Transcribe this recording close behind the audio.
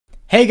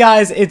Hey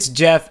guys, it's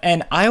Jeff,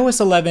 and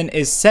iOS 11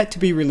 is set to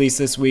be released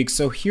this week,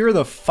 so here are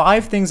the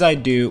 5 things I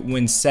do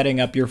when setting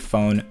up your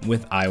phone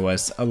with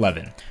iOS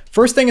 11.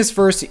 First thing is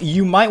first,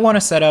 you might want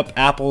to set up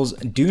Apple's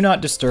Do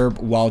Not Disturb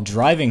While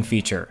Driving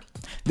feature.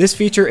 This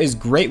feature is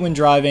great when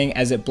driving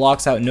as it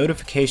blocks out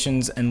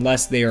notifications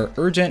unless they are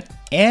urgent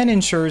and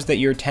ensures that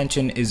your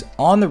attention is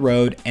on the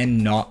road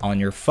and not on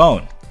your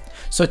phone.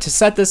 So to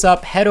set this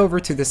up, head over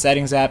to the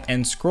Settings app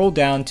and scroll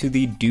down to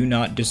the Do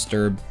Not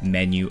Disturb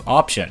menu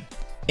option.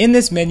 In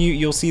this menu,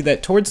 you'll see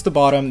that towards the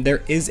bottom,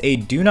 there is a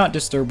Do Not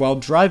Disturb While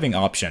Driving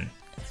option.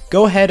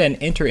 Go ahead and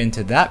enter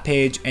into that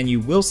page and you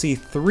will see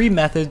 3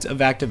 methods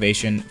of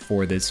activation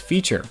for this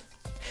feature.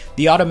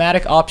 The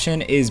automatic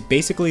option is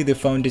basically the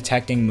phone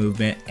detecting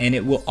movement, and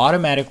it will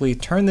automatically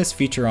turn this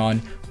feature on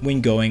when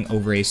going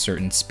over a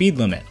certain speed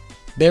limit.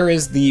 There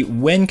is the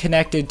when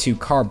connected to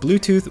car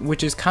Bluetooth,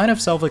 which is kind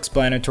of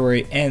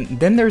self-explanatory, and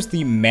then there's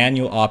the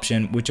manual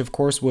option, which of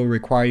course will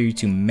require you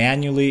to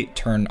manually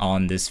turn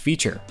on this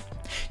feature.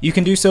 You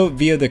can do so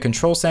via the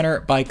control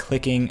center by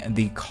clicking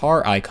the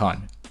car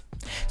icon.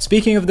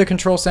 Speaking of the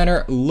control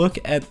center, look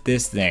at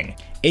this thing.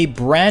 A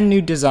brand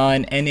new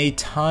design and a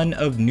ton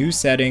of new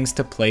settings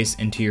to place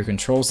into your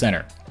control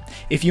center.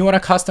 If you want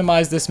to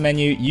customize this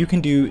menu, you can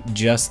do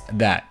just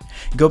that.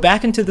 Go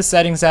back into the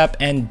Settings app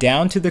and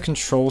down to the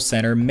Control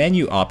Center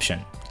menu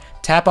option.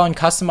 Tap on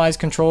Customize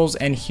Controls,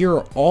 and here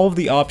are all of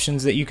the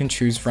options that you can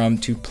choose from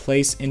to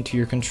place into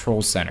your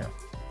control center.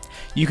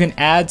 You can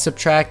add,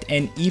 subtract,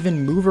 and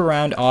even move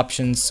around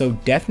options, so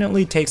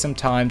definitely take some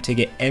time to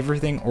get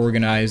everything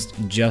organized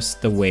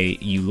just the way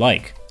you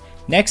like.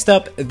 Next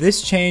up,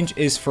 this change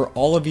is for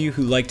all of you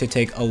who like to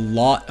take a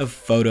lot of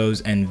photos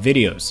and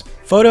videos.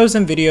 Photos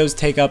and videos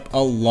take up a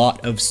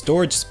lot of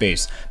storage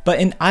space, but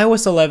in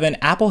iOS 11,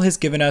 Apple has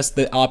given us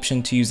the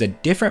option to use a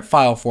different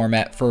file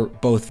format for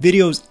both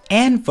videos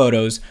and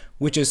photos,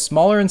 which is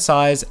smaller in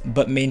size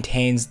but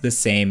maintains the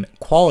same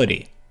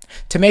quality.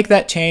 To make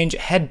that change,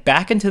 head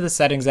back into the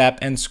Settings app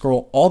and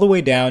scroll all the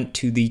way down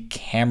to the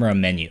Camera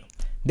menu.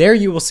 There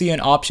you will see an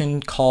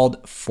option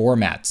called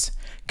Formats.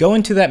 Go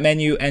into that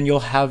menu and you'll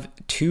have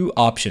 2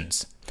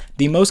 options.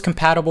 The most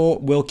compatible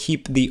will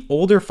keep the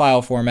older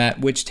file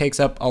format, which takes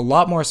up a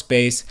lot more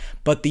space,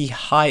 but the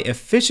high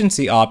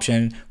efficiency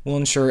option will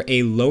ensure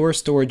a lower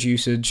storage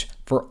usage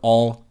for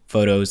all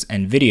photos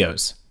and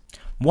videos.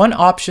 One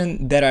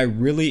option that I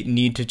really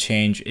need to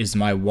change is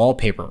my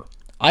wallpaper.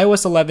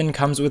 iOS 11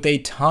 comes with a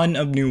ton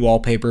of new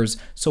wallpapers,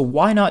 so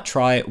why not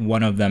try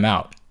one of them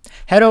out?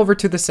 Head over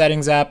to the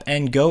Settings app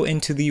and go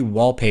into the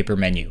Wallpaper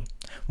menu.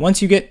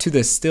 Once you get to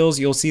the stills,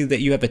 you'll see that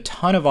you have a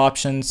ton of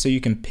options, so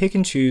you can pick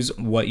and choose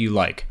what you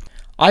like.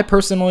 I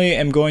personally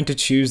am going to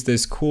choose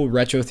this cool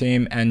retro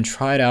theme and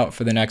try it out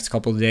for the next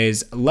couple of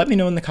days. Let me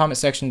know in the comment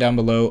section down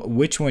below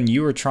which one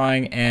you are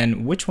trying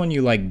and which one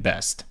you like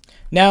best.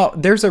 Now,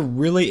 there's a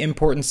really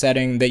important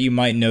setting that you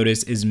might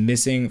notice is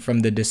missing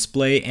from the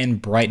Display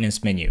and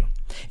Brightness menu.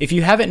 If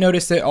you haven't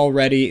noticed it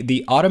already,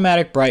 the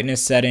automatic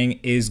brightness setting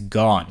is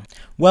gone.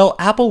 Well,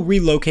 Apple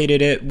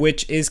relocated it,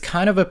 which is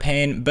kind of a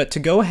pain, but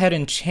to go ahead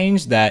and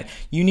change that,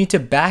 you need to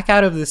back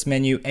out of this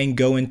menu and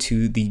go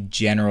into the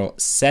General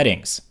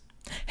Settings.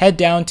 Head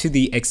down to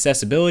the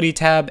Accessibility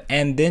tab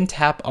and then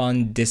tap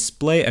on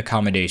Display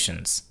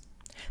Accommodations.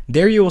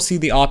 There you will see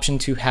the option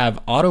to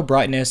have auto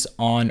brightness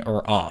on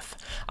or off.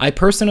 I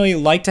personally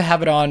like to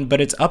have it on,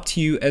 but it's up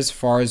to you as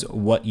far as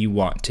what you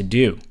want to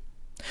do.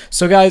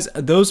 So guys,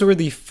 those were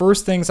the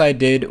first things I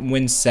did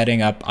when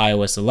setting up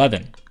iOS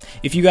 11.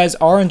 If you guys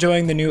are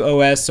enjoying the new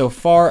OS so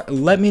far,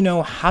 let me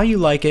know how you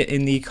like it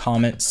in the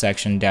comment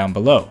section down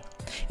below.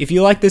 If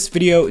you like this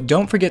video,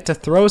 don't forget to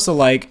throw us a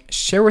like,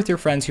 share with your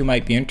friends who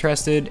might be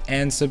interested,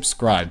 and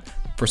subscribe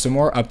for some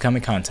more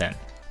upcoming content.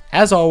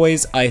 As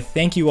always, I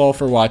thank you all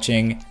for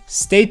watching,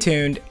 stay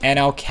tuned, and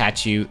I'll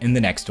catch you in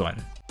the next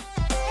one.